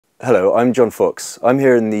Hello, I'm John Fox. I'm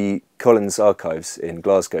here in the Collins archives in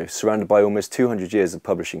Glasgow, surrounded by almost 200 years of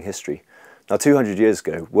publishing history. Now, 200 years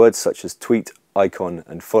ago, words such as tweet, icon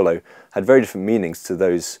and follow had very different meanings to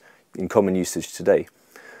those in common usage today.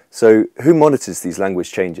 So who monitors these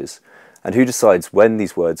language changes? And who decides when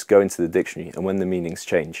these words go into the dictionary and when the meanings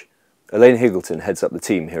change? Elaine Higgleton heads up the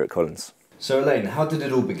team here at Collins. So Elaine, how did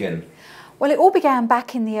it all begin? Well, it all began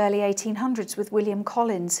back in the early 1800s with William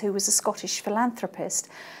Collins, who was a Scottish philanthropist.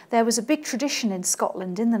 There was a big tradition in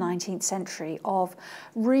Scotland in the 19th century of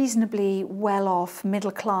reasonably well-off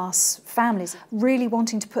middle-class families really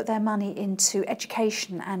wanting to put their money into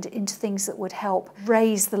education and into things that would help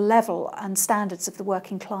raise the level and standards of the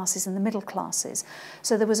working classes and the middle classes.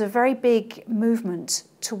 So there was a very big movement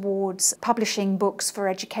towards publishing books for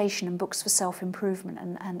education and books for self-improvement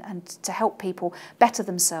and to help people better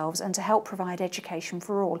themselves and to help provide education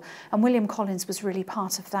for all. And William Collins was really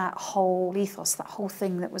part of that whole ethos, that whole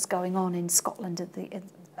thing that was going on in Scotland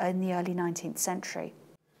in the early 19th century.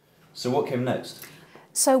 So what came next?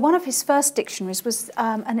 So one of his first dictionaries was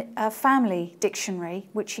a family dictionary,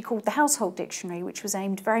 which he called the Household Dictionary, which was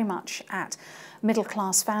aimed very much at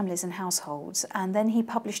middle-class families and households. And then he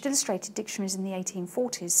published illustrated dictionaries in the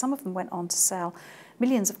 1840s. Some of them went on to sell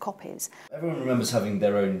millions of copies. Everyone remembers having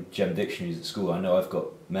their own gem dictionaries at school. I know I've got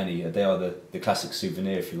many. They are the classic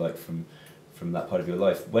souvenir, if you like, from that part of your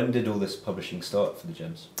life. When did all this publishing start for the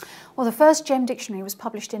gems? Well, the first gem dictionary was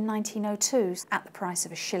published in 1902 at the price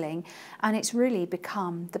of £1, and it's really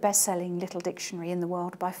become the best-selling little dictionary in the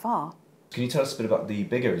world by far. Can you tell us a bit about the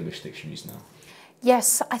bigger English dictionaries now?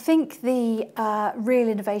 Yes, I think the real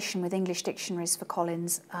innovation with English dictionaries for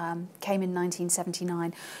Collins came in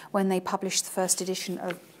 1979 when they published the first edition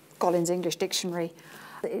of Collins' English Dictionary.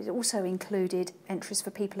 It also included entries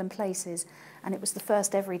for people and places, and it was the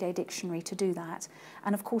first everyday dictionary to do that.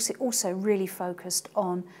 And of course it also really focused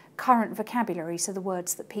on current vocabulary, so the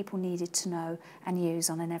words that people needed to know and use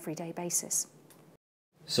on an everyday basis.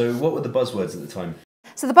 So what were the buzzwords at the time?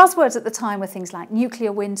 So the buzzwords at the time were things like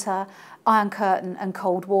nuclear winter, Iron Curtain and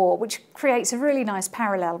Cold War, which creates a really nice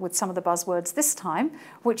parallel with some of the buzzwords this time,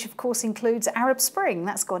 which of course includes Arab Spring.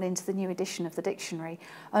 That's gone into the new edition of the dictionary.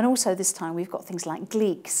 And also this time we've got things like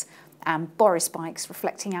gleeks and Boris bikes,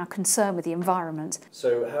 reflecting our concern with the environment.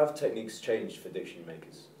 So how have techniques changed for dictionary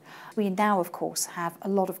makers? We now of course have a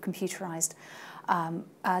lot of computerised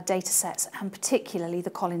data sets, and particularly the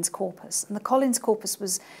Collins Corpus. And the Collins Corpus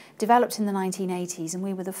was developed in the 1980s, and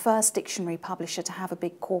we were the first dictionary publisher to have a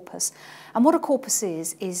big corpus. And what a corpus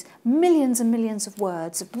is millions and millions of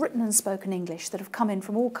words of written and spoken English that have come in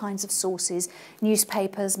from all kinds of sources: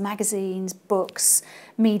 newspapers, magazines, books,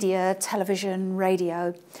 media, television,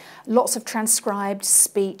 radio, lots of transcribed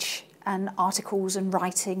speech and articles and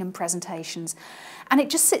writing and presentations. And it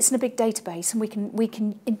just sits in a big database, and we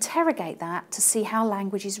can interrogate that to see how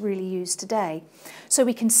language is really used today. So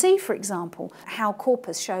we can see, for example, how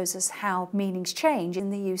corpus shows us how meanings change in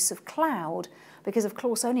the use of cloud, because of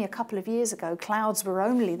course only a couple of years ago clouds were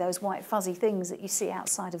only those white fuzzy things that you see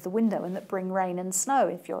outside of the window and that bring rain and snow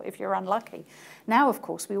if you're unlucky. Now of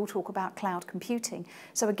course we all talk about cloud computing.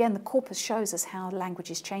 So again, the corpus shows us how language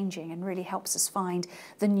is changing and really helps us find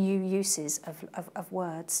the new uses of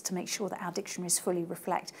words to make sure that our dictionaries fully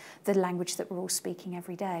reflect the language that we're all speaking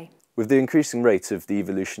every day. With the increasing rate of the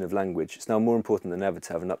evolution of language, it's now more important than ever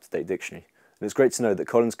to have an up-to-date dictionary. And it's great to know that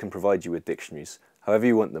Collins can provide you with dictionaries, however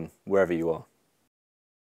you want them, wherever you are.